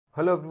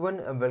Hello everyone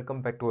and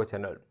welcome back to our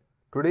channel.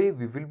 Today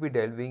we will be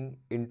delving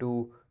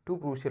into two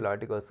crucial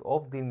articles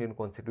of the Indian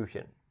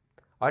Constitution,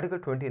 Article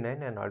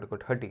 29 and Article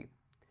 30,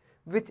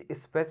 which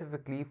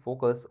specifically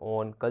focus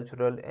on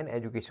cultural and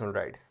educational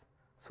rights.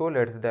 So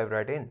let's dive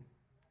right in.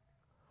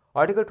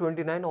 Article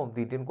 29 of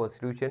the Indian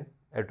Constitution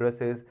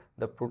addresses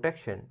the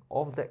protection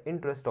of the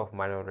interest of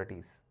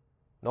minorities.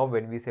 Now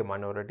when we say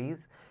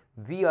minorities,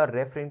 we are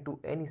referring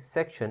to any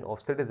section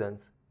of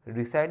citizens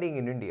residing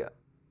in India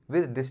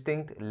with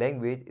distinct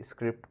language,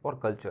 script or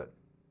culture.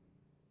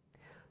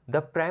 The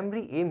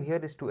primary aim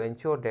here is to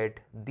ensure that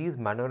these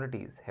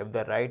minorities have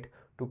the right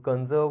to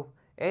conserve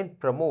and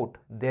promote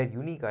their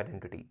unique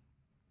identity.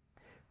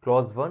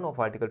 Clause 1 of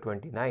Article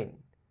 29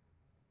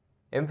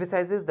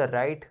 emphasizes the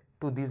right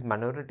to these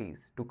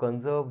minorities to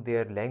conserve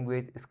their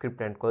language,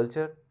 script and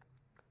culture.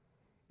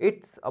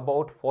 It's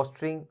about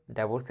fostering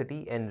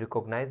diversity and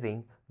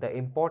recognizing the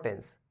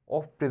importance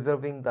of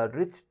preserving the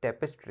rich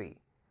tapestry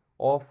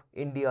of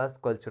India's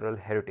cultural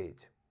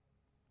heritage.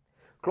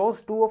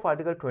 Clause 2 of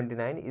Article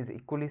 29 is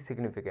equally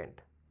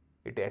significant.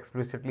 It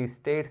explicitly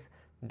states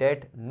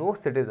that no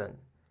citizen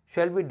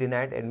shall be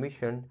denied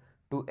admission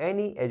to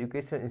any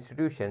educational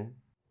institution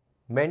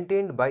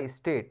maintained by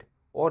state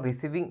or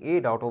receiving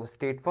aid out of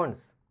state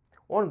funds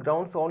on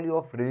grounds only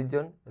of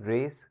religion,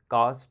 race,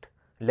 caste,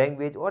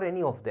 language or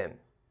any of them.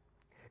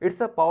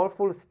 It's a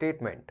powerful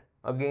statement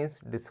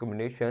against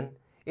discrimination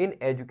in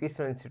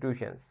educational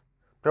institutions,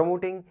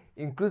 promoting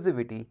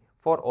inclusivity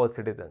for all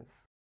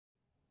citizens.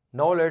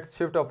 Now let's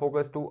shift our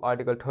focus to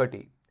Article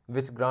 30,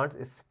 which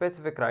grants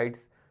specific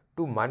rights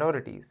to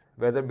minorities,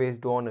 whether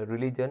based on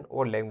religion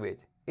or language,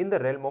 in the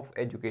realm of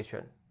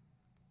education.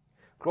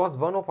 Clause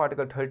 1 of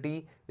Article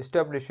 30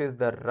 establishes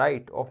the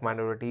right of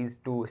minorities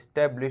to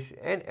establish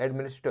and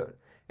administer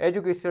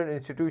educational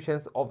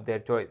institutions of their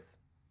choice.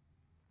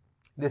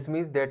 This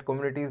means that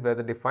communities,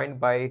 whether defined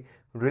by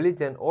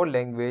religion or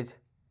language,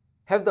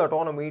 have the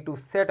autonomy to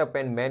set up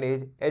and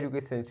manage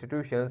education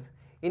institutions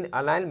in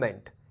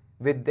alignment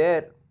with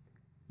their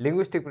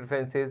linguistic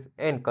preferences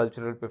and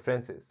cultural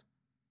preferences.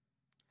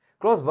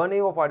 Clause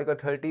 1A of Article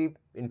 30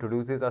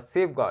 introduces a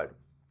safeguard.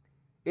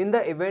 In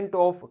the event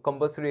of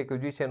compulsory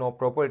acquisition of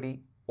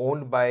property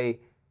owned by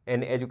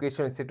an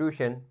educational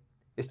institution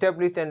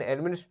established and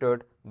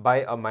administered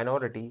by a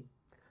minority,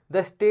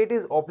 the state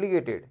is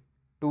obligated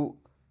to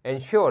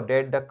ensure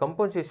that the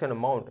compensation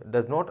amount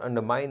does not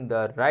undermine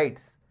the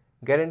rights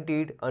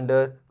guaranteed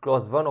under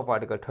Clause 1 of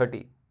Article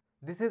 30.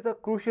 This is a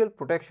crucial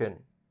protection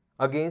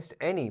against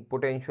any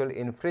potential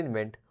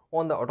infringement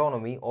on the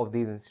autonomy of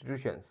these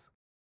institutions.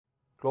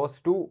 Clause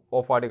 2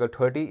 of Article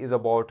 30 is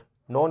about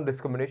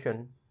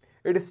non-discrimination.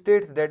 It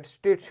states that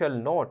state shall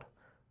not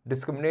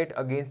discriminate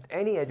against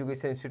any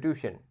education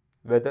institution,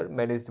 whether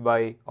managed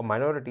by a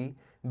minority,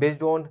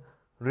 based on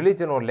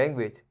religion or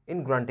language,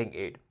 in granting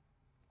aid.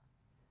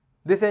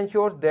 This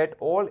ensures that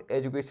all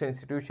education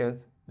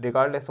institutions,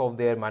 regardless of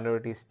their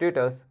minority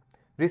status,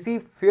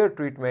 receive fair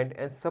treatment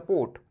and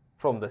support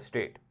from the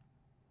state.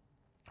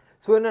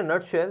 So in a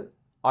nutshell,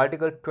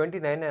 Article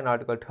 29 and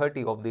Article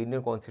 30 of the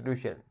Indian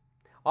Constitution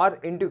are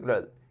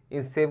integral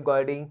in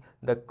safeguarding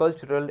the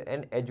cultural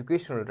and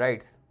educational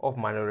rights of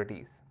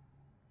minorities.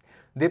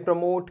 They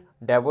promote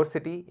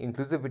diversity,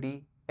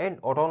 inclusivity and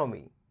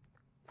autonomy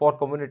for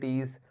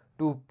communities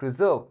to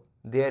preserve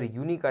their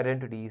unique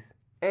identities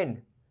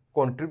and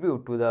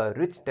contribute to the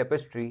rich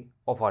tapestry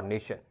of our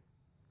nation.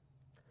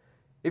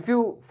 If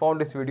you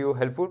found this video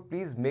helpful,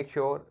 please make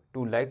sure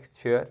to like,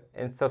 share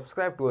and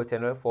subscribe to our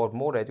channel for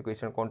more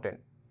educational content.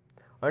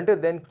 Until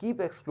then, keep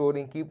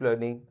exploring, keep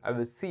learning. I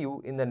will see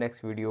you in the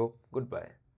next video. Goodbye.